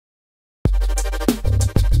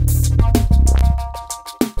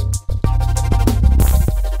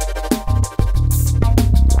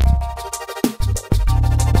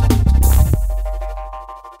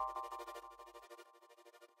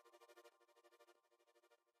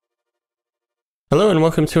Hello and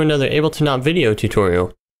welcome to another Ableton video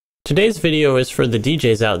tutorial. Today's video is for the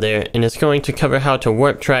DJs out there and is going to cover how to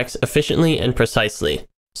warp tracks efficiently and precisely.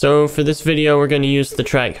 So for this video we're going to use the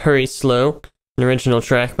track Hurry Slow, an original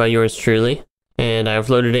track by yours truly, and I've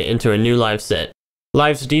loaded it into a new live set.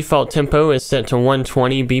 Live's default tempo is set to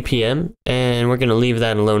 120 BPM and we're going to leave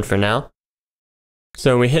that alone for now.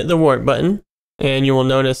 So we hit the warp button and you will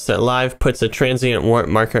notice that Live puts a transient warp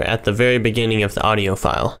marker at the very beginning of the audio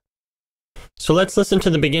file. So let's listen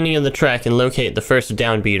to the beginning of the track and locate the first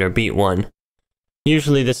downbeat or beat 1.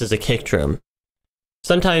 Usually this is a kick drum.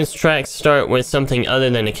 Sometimes tracks start with something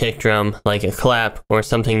other than a kick drum, like a clap or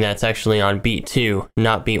something that's actually on beat 2,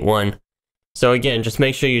 not beat 1. So again, just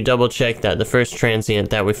make sure you double check that the first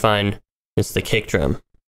transient that we find is the kick drum.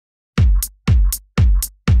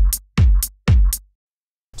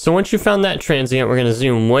 So once you found that transient, we're going to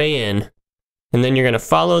zoom way in. And then you're going to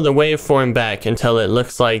follow the waveform back until it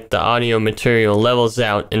looks like the audio material levels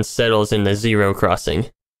out and settles in the zero crossing.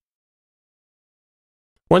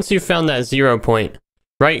 Once you've found that 0 point,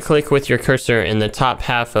 right-click with your cursor in the top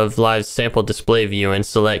half of Live's sample display view and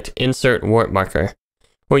select Insert Warp Marker,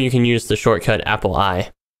 or you can use the shortcut Apple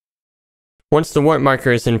I. Once the warp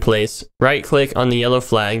marker is in place, right-click on the yellow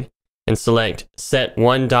flag and select Set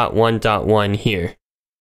 1.1.1 here.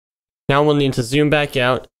 Now we'll need to zoom back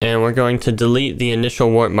out and we're going to delete the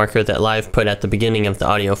initial warp marker that Live put at the beginning of the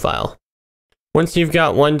audio file. Once you've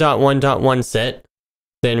got 1.1.1 set,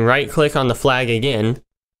 then right click on the flag again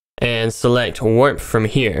and select warp from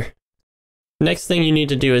here. Next thing you need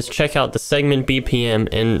to do is check out the segment BPM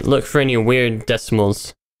and look for any weird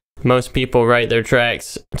decimals. Most people write their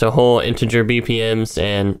tracks to whole integer BPMs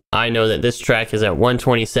and I know that this track is at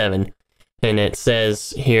 127 and it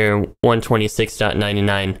says here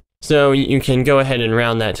 126.99. So you can go ahead and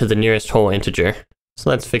round that to the nearest whole integer.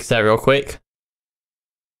 So let's fix that real quick.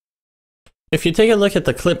 If you take a look at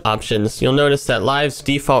the clip options, you'll notice that Live's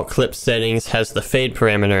default clip settings has the fade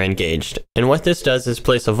parameter engaged. And what this does is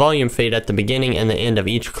place a volume fade at the beginning and the end of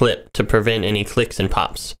each clip to prevent any clicks and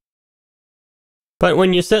pops. But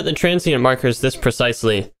when you set the transient markers this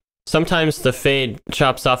precisely, sometimes the fade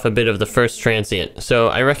chops off a bit of the first transient, so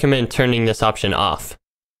I recommend turning this option off.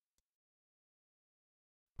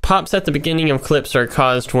 Pops at the beginning of clips are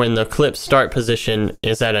caused when the clip start position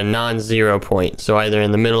is at a non-zero point, so either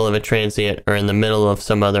in the middle of a transient or in the middle of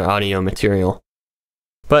some other audio material.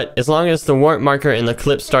 But as long as the warp marker and the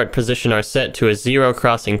clip start position are set to a zero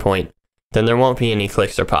crossing point, then there won't be any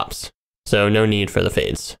clicks or pops, so no need for the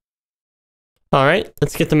fades. Alright,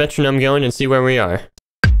 let's get the metronome going and see where we are.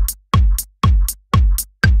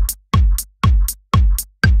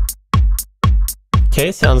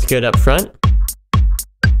 Okay, sounds good up front.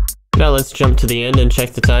 Now let's jump to the end and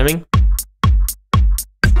check the timing.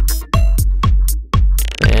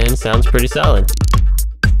 And sounds pretty solid.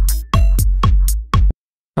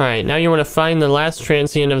 Alright, now you want to find the last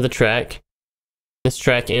transient of the track. This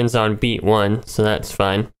track ends on beat 1, so that's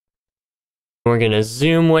fine. We're going to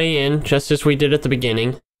zoom way in, just as we did at the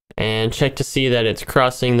beginning, and check to see that it's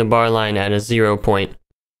crossing the bar line at a 0 point.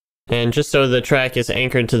 And just so the track is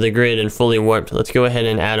anchored to the grid and fully warped, let's go ahead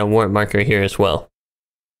and add a warp marker here as well.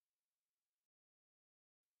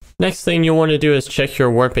 Next thing you'll want to do is check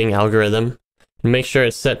your warping algorithm and make sure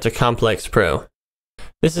it's set to Complex Pro.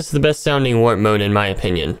 This is the best sounding warp mode in my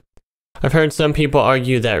opinion. I've heard some people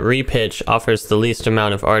argue that repitch offers the least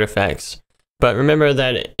amount of artifacts, but remember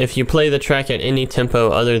that if you play the track at any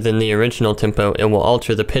tempo other than the original tempo, it will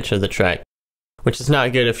alter the pitch of the track, which is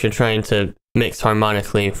not good if you're trying to mix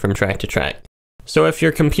harmonically from track to track. So if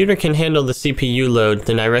your computer can handle the CPU load,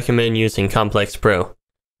 then I recommend using Complex Pro.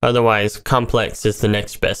 Otherwise, Complex is the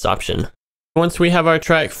next best option. Once we have our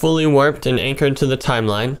track fully warped and anchored to the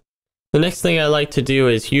timeline, the next thing I like to do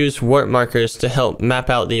is use warp markers to help map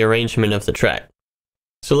out the arrangement of the track.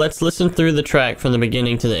 So let's listen through the track from the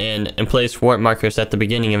beginning to the end and place warp markers at the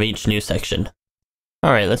beginning of each new section.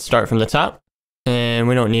 Alright, let's start from the top, and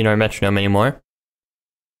we don't need our metronome anymore.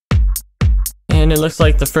 And it looks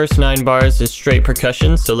like the first 9 bars is straight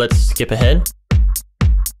percussion, so let's skip ahead.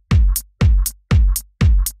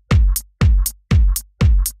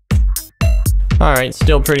 Alright,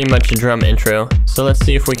 still pretty much a drum intro, so let's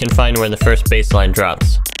see if we can find where the first bass line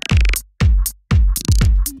drops.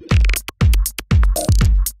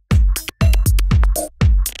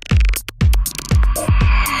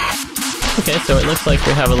 Okay, so it looks like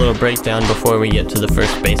we have a little breakdown before we get to the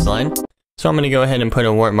first bass line, so I'm going to go ahead and put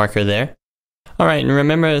a warp marker there. Alright, and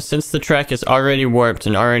remember, since the track is already warped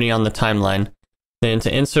and already on the timeline, then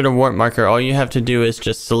to insert a warp marker all you have to do is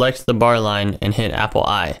just select the bar line and hit Apple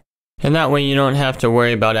I. And that way you don't have to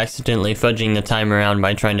worry about accidentally fudging the time around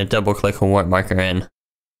by trying to double click a warp marker in.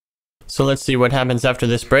 So let's see what happens after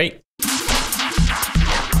this break.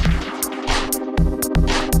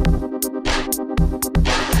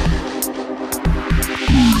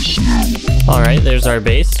 Alright, there's our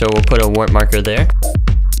base, so we'll put a warp marker there.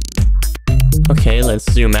 Okay,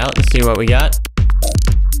 let's zoom out and see what we got.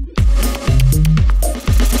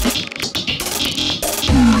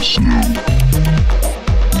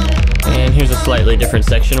 And here's a slightly different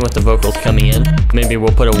section with the vocals coming in. Maybe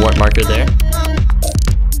we'll put a warp marker there.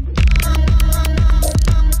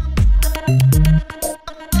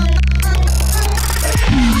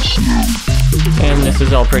 And this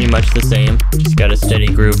is all pretty much the same, just got a steady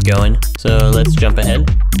groove going. So let's jump ahead.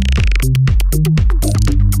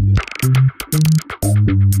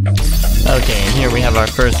 Okay, and here we have our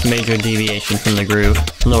first major deviation from the groove,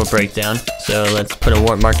 a little breakdown. So let's put a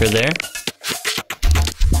warp marker there.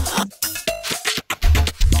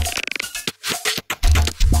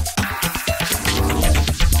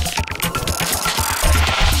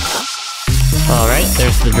 Alright,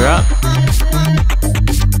 there's the drop.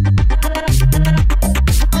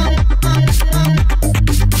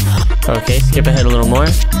 Okay, skip ahead a little more.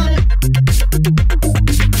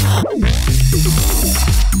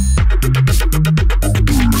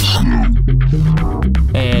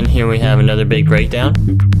 And here we have another big breakdown.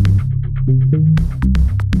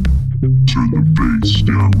 Turn the bass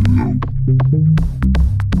down low.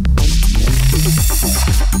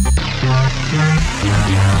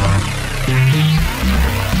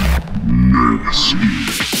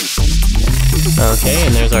 Okay,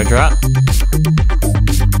 and there's our drop.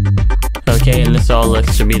 Okay, and this all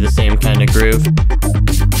looks to be the same kind of groove.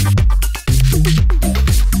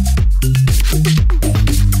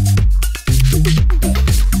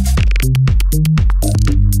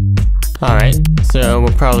 Alright, so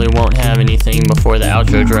we probably won't have anything before the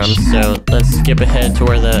outro drums, so let's skip ahead to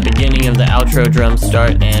where the beginning of the outro drums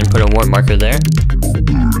start and put a warp marker there.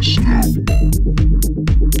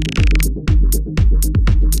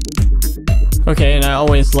 Okay, and I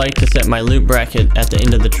always like to set my loop bracket at the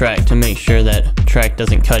end of the track to make sure that track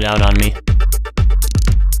doesn't cut out on me.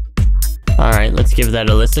 Alright, let's give that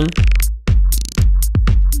a listen.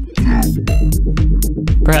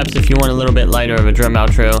 Perhaps if you want a little bit lighter of a drum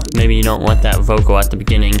outro, maybe you don't want that vocal at the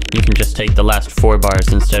beginning, you can just take the last 4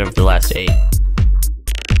 bars instead of the last 8.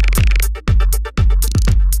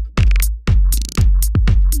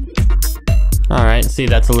 Alright, see,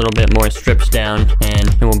 that's a little bit more stripped down, and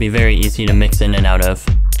it will be very easy to mix in and out of.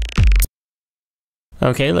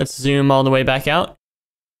 Okay, let's zoom all the way back out.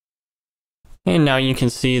 And now you can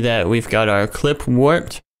see that we've got our clip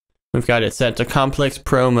warped. We've got it set to Complex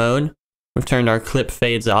Pro mode. We've turned our clip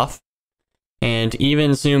fades off. And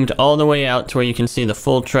even zoomed all the way out to where you can see the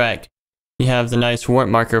full track, you have the nice warp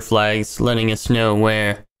marker flags letting us know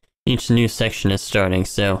where each new section is starting,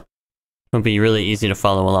 so it'll be really easy to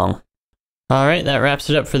follow along. Alright, that wraps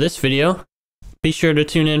it up for this video. Be sure to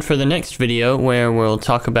tune in for the next video where we'll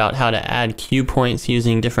talk about how to add cue points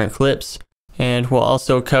using different clips, and we'll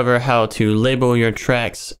also cover how to label your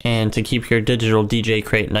tracks and to keep your digital DJ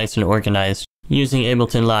crate nice and organized using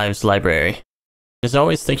Ableton Live's library. As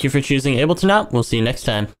always, thank you for choosing Ableton out. We'll see you next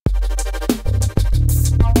time.